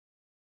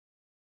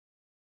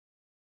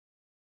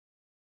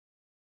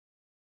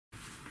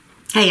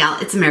Hey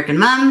y'all, it's American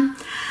Mom.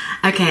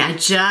 Okay, I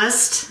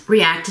just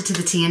reacted to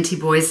the TNT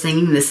boys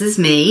singing This Is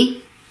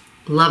Me.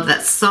 Love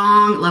that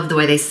song, love the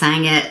way they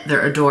sang it.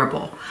 They're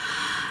adorable.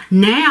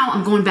 Now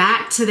I'm going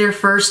back to their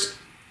first,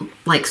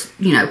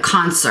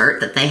 concert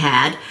that they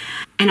had.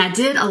 And I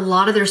did a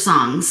lot of their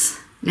songs.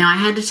 Now I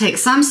had to take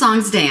some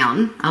songs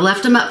down. I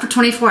left them up for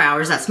 24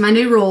 hours. That's my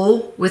new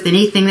rule with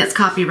anything that's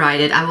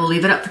copyrighted. I will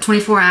leave it up for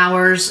 24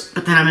 hours,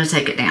 but then I'm gonna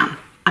take it down.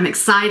 I'm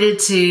excited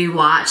to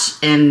watch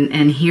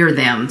and hear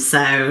them,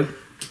 so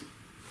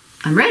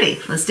I'm ready.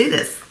 Let's do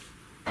this.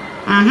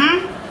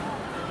 Ang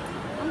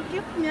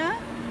cute niya.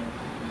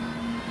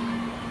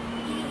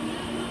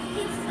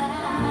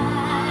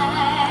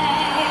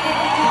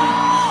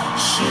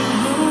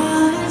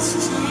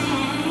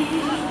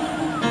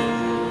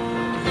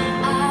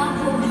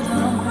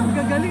 Ang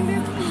gagaling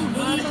nito.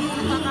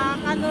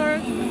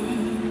 Nakaka-nerd.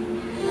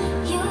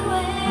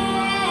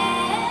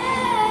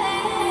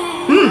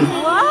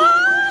 Wow!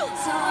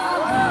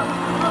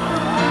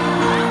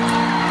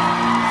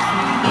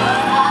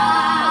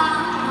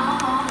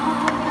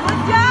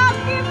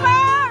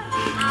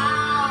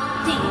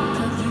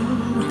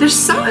 They're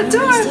so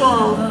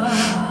adorable.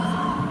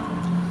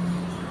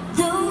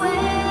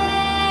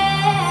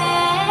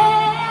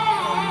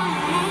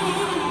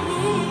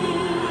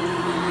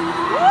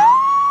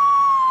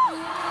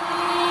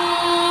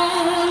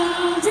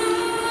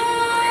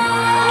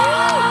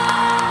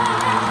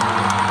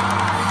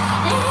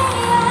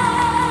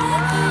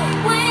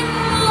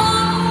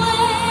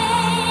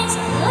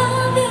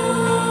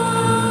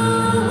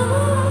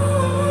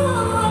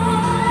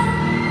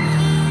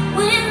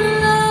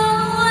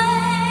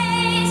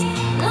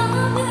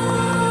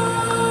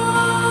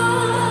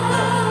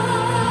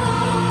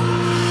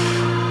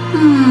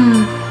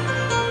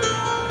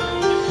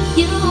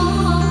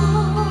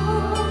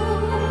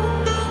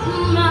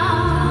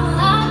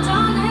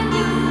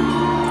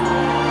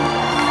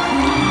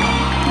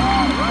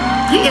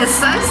 He is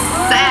so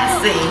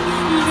sassy.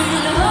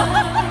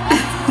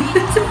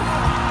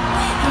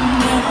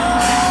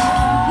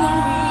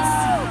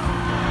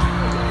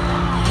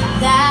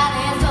 That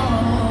is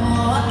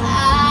all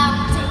I'm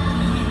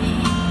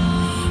taking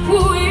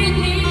with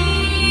me.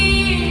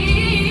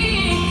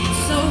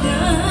 So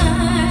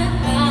good,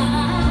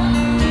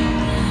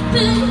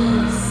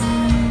 please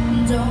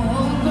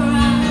don't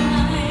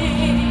cry.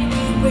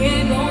 We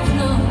both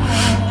know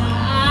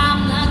I'm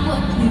not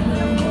what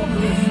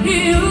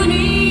you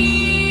need.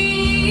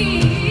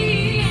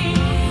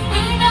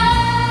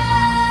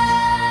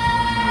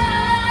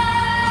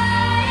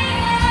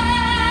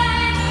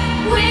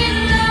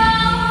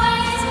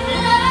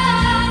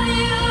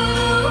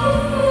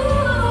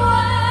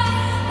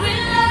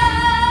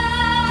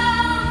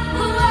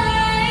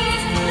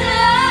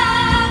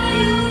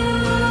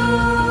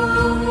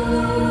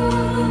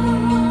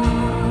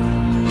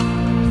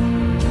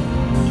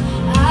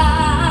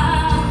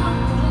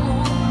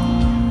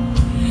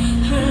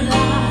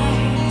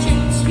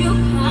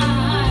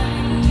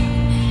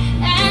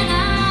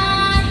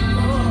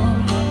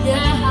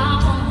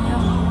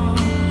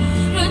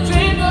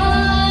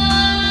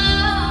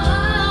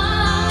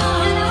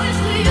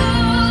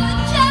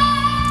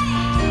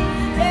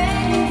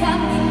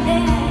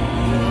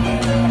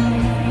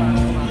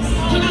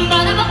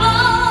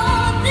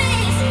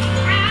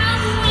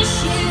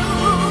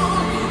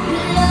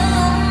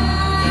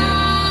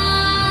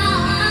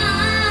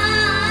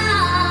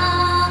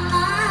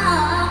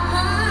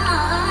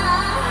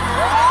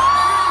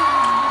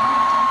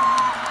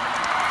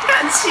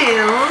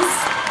 Chills.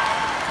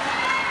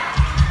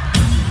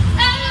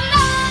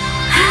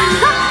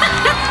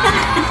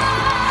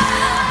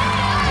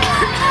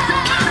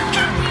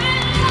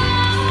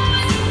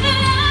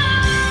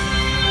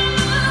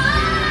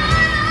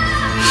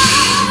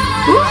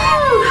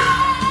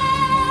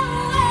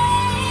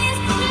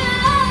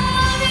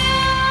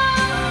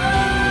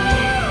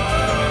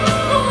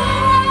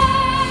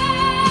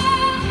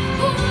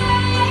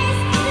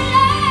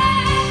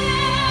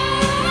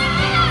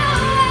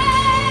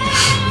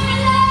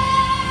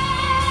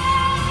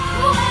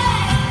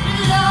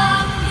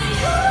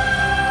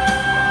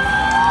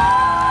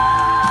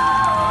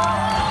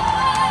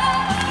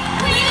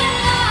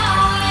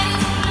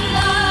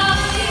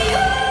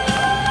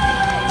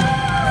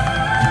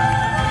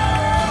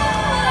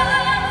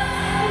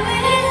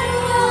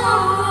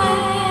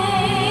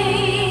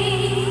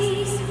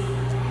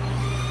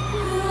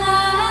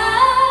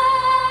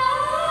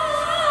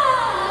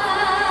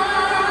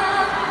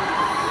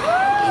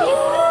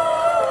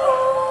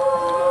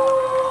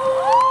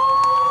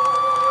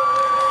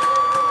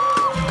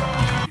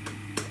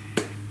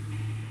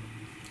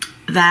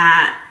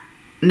 That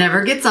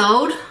never gets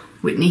old.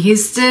 Whitney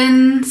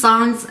Houston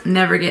songs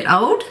never get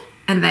old,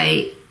 and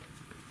they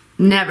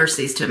never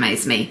cease to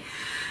amaze me.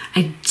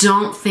 I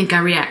don't think I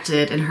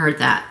reacted and heard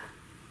that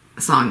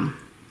song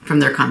from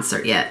their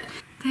concert yet.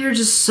 They're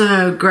just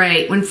so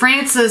great. When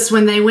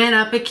they went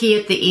up a key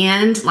at the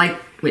end,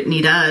 like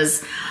Whitney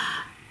does,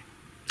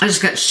 I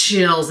just got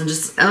chills and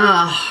just,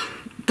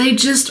 they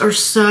just are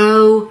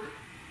so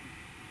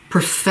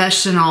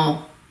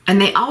professional And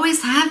they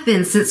always have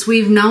been since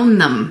we've known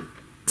them,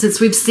 since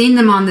we've seen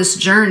them on this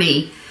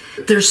journey.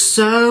 They're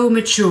so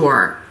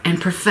mature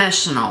and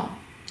professional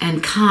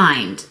and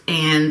kind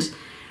and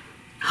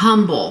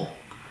humble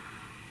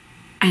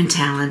and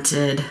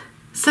talented.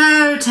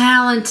 So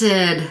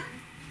talented.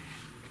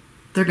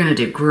 They're gonna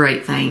do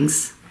great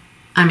things.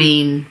 I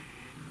mean,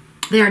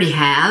 they already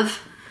have,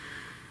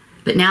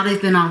 but now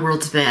they've been on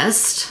World's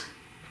Best.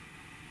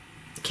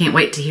 Can't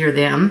wait to hear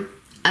them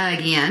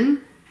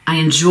again. I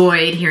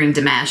enjoyed hearing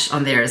Dimash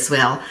on there as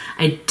well.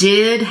 I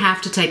did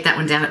have to take that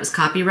one down. It was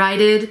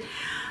copyrighted,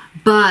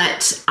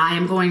 but I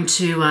am going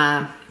to,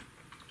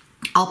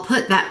 I'll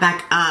put that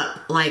back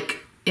up like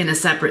in a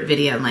separate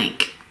video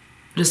link,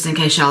 just in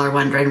case y'all are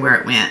wondering where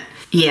it went.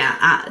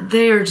 Yeah,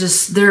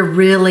 they're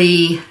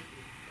really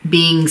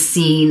being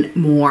seen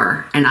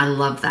more, and I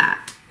love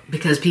that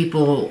because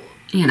people,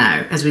 you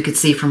know, as we could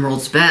see from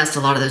World's Best,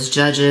 a lot of those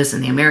judges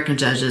and the American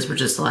judges were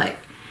just like,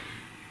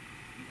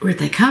 where'd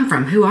they come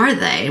from? Who are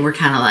they? And we're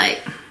kind of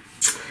like,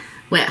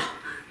 well,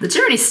 the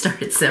journey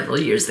started several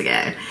years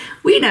ago.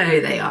 We know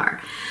who they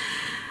are.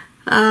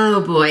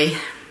 Oh boy,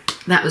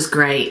 that was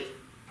great.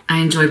 I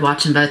enjoyed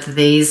watching both of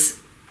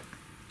these.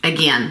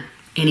 Again,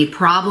 any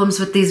problems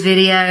with these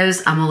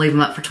videos, I'm gonna leave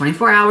them up for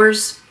 24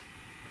 hours.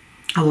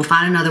 I will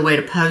find another way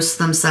to post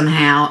them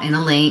somehow in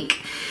a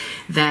link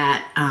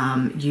that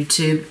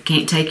YouTube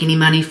can't take any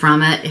money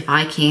from it. If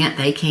I can't,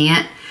 they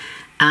can't.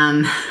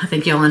 I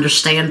think you'll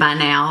understand by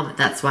now that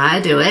that's why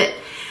I do it.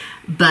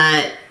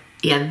 But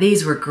yeah,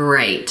 these were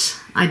great.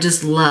 I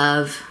just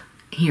love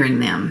hearing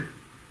them.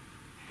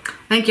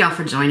 Thank y'all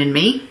for joining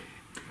me.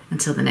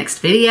 Until the next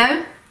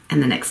video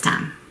and the next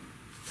time.